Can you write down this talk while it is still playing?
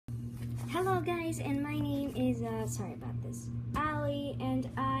Hello guys, and my name is, sorry about this, Ali, and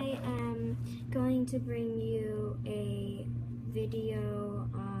I am going to bring you a video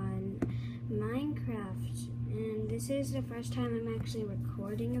on Minecraft. And this is the first time I'm actually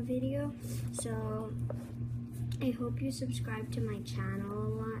recording a video, so I hope you subscribe to my channel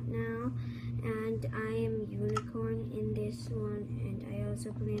a lot now. And I am Unicorn in this one, and I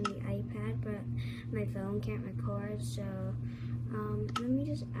also play on the iPad, but my phone can't record, so let me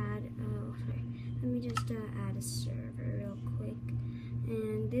just add add a server real quick.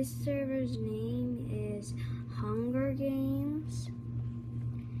 And this server's name is Hunger Games,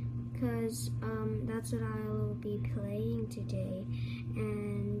 because that's what I will be playing today.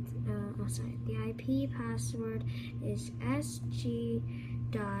 And the IP password is sg.lbsg.net,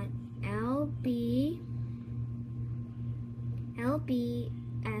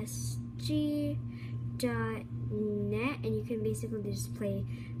 and you can basically just play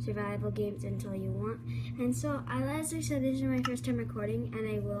survival games until you want. And so, as I said, this is my first time recording, and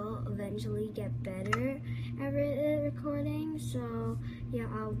I will eventually get better at recording. So yeah,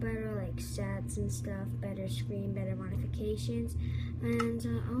 I'll better like stats and stuff, better screen, better modifications, and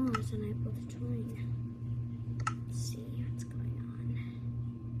oh, it's unable to join. Let's see what's going on.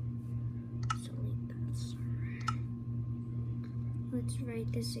 Delete that server. Let's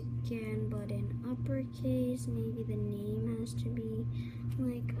write this again, but in uppercase. Maybe the name has to be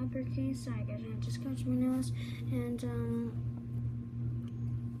like uppercase. Sorry guys, I just got my nose. And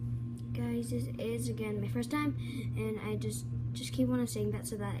guys, this is again my first time, and I just keep on saying that,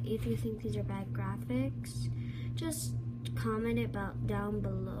 so that if you think these are bad graphics, just comment it down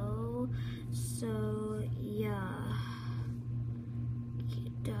below. So yeah.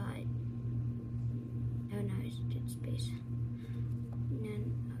 Oh no, it's dead space. And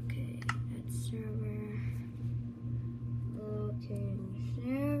then okay, that's server. Okay,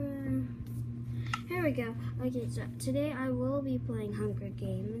 server. Here we go. Okay, so today I will be playing Hunger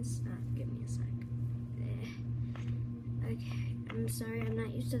Games. Give me a sec. Okay, I'm sorry, I'm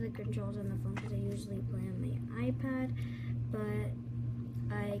not used to the controls on the phone because I usually play on my iPad, but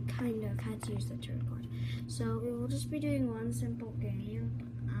I kind of had to use that to record. So we will just be doing one simple game.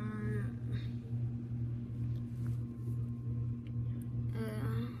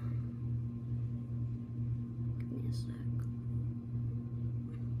 Give me a sec.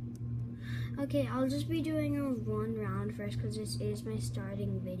 Okay, I'll just be doing a one round first because this is my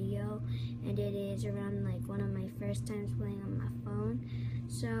starting video, and it is around like one of my first times playing on my phone.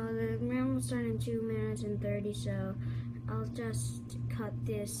 So the round will start in 2 minutes and 30, so I'll just cut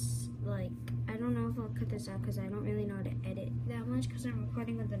this, like, I don't know if I'll cut this out because I don't really know how to edit that much because I'm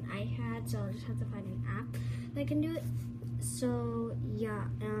recording with an iPad, so I'll just have to find an app that can do it. So yeah,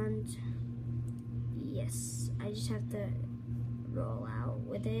 and yes, I just have to roll out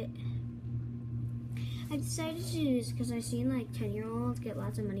with it. I decided to do this because I've seen like 10-year-olds get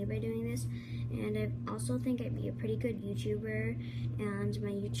lots of money by doing this, and I also think I'd be a pretty good YouTuber, and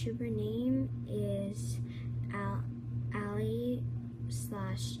my YouTuber name is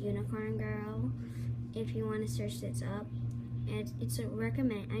Ali/Unicorn Girl, if you want to search this up. And it's a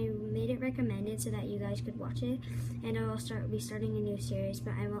recommend. I made it recommended so that you guys could watch it, and I will be starting a new series,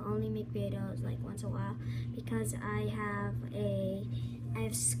 but I will only make videos like once a while because I have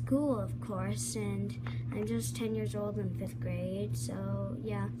school, of course, and I'm just 10 years old in 5th grade, so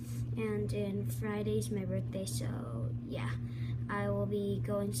yeah. And in Friday's my birthday, so yeah, I will be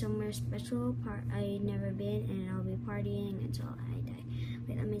going somewhere special, I've never been, and I'll be partying until I die.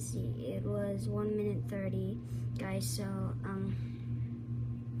 Wait, let me see, it was 1 minute 30, guys, so, 1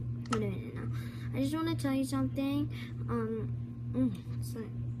 minute now. I just want to tell you something, what's that?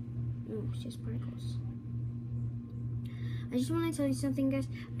 Oh, it's just particles. I just want to tell you something, guys.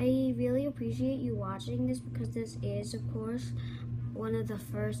 I really appreciate you watching this because this is, of course, one of the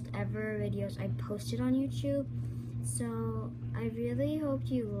first ever videos I posted on YouTube. So I really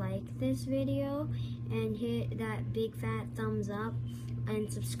hope you like this video and hit that big fat thumbs up and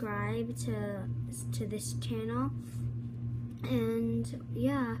subscribe to this channel. And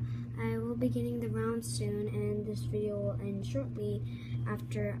yeah, I will be getting the round soon, and this video will end shortly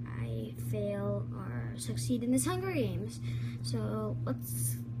after I fail or succeed in this Hunger Games. So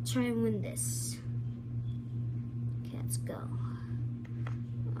let's try and win this. Okay, let's go.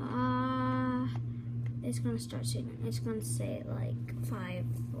 It's gonna start soon. It's gonna say like 5,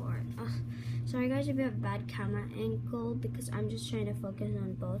 4. Sorry guys if you have bad camera angle because I'm just trying to focus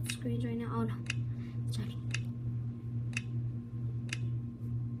on both screens right now. Oh no, it's starting.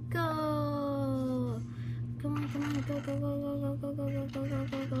 Go! Come on, come on, go, go, go, go, go, go, go, go, go, go,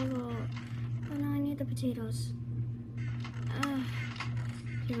 go, go, go. Oh no, I need the potatoes.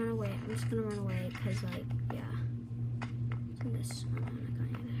 Okay, run away. I'm just gonna run away because, like, yeah. So this. Oh, I'm not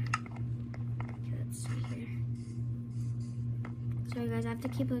going either. Okay, let's see here. Sorry, guys. I have to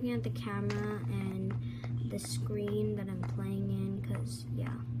keep looking at the camera and the screen that I'm playing in because, yeah.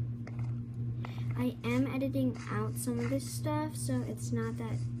 I am editing out some of this stuff, so it's not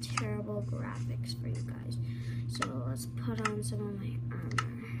that terrible graphics for you guys. So let's put on some of my armor.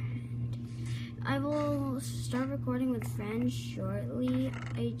 I will start recording with friends shortly.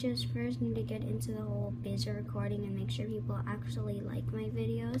 I just first need to get into the whole biz of recording and make sure people actually like my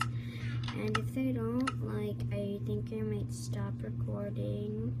videos. And if they don't, like, I think I might stop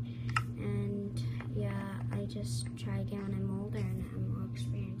recording. And yeah, I just try again when I'm older and have more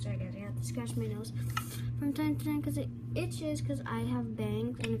experience. Sorry guys, I have to scratch my nose from time to time because it itches because I have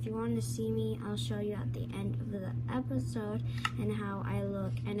bangs. And if you want to see me, I'll show you at the end of the episode and how I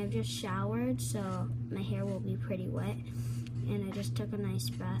look. And I've just showered, so my hair will be pretty wet. And I just took a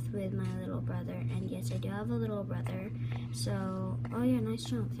nice bath with my little brother. And yes, I do have a little brother. So, oh yeah, nice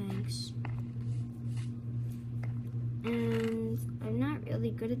jump, thanks. And I'm not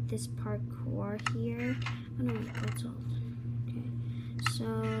really good at this parkour here. Oh no, that's all. Okay.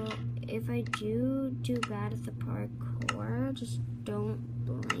 So if I do bad at the parkour, just don't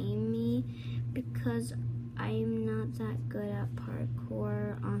blame me because I'm not that good at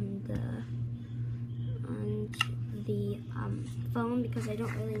parkour on the phone because I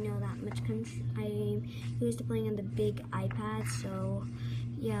don't really know that much. I'm used to playing on the big iPad, so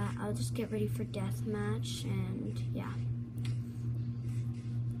yeah, I'll just get ready for deathmatch and yeah.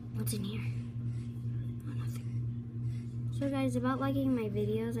 What's in here? Oh, nothing. So guys, about liking my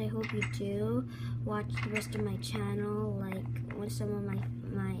videos, I hope you do watch the rest of my channel, like with some of the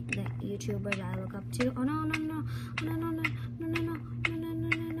YouTubers I look up to. Oh no, no, no, oh, no, no, no, no, no, no, no, no, no,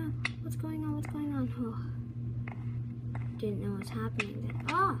 no, no. What's going on? What's going on? Oh. Didn't know what's happening then.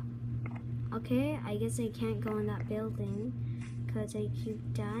 Ah! Okay, I guess I can't go in that building because I keep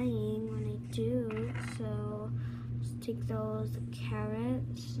dying when I do. So let's take those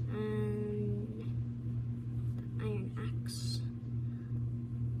carrots and the iron axe.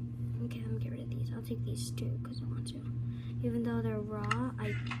 Okay, let me get rid of these. I'll take these too because I want to. Even though they're raw,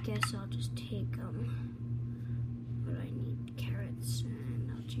 I guess I'll just take them. But I need carrots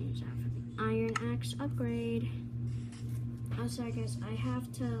and I'll change that for the iron axe upgrade. Oh, sorry guys, I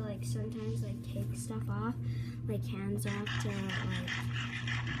have to like sometimes like take stuff off, like hands off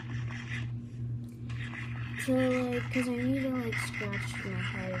cause I need to like scratch my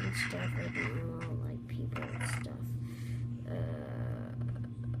head and stuff like normal like people and stuff.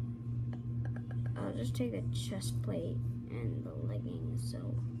 I'll just take the chest plate and the leggings. So,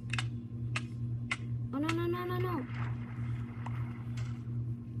 oh no no no no no!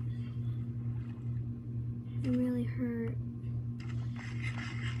 I'm really hurt.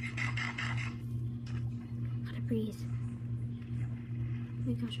 Breathe. Oh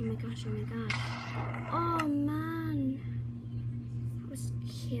my gosh, oh my gosh, oh my gosh. Oh man. I was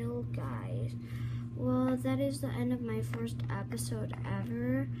killed, guys. Well, that is the end of my first episode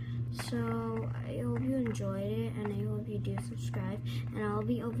ever. So, I hope you enjoyed it and I hope you do subscribe. And I'll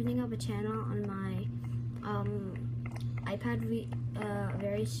be opening up a channel on my iPad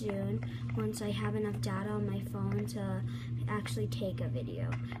very soon once I have enough data on my phone to actually take a video.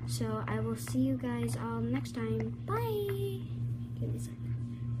 So I will see you guys next time. Bye!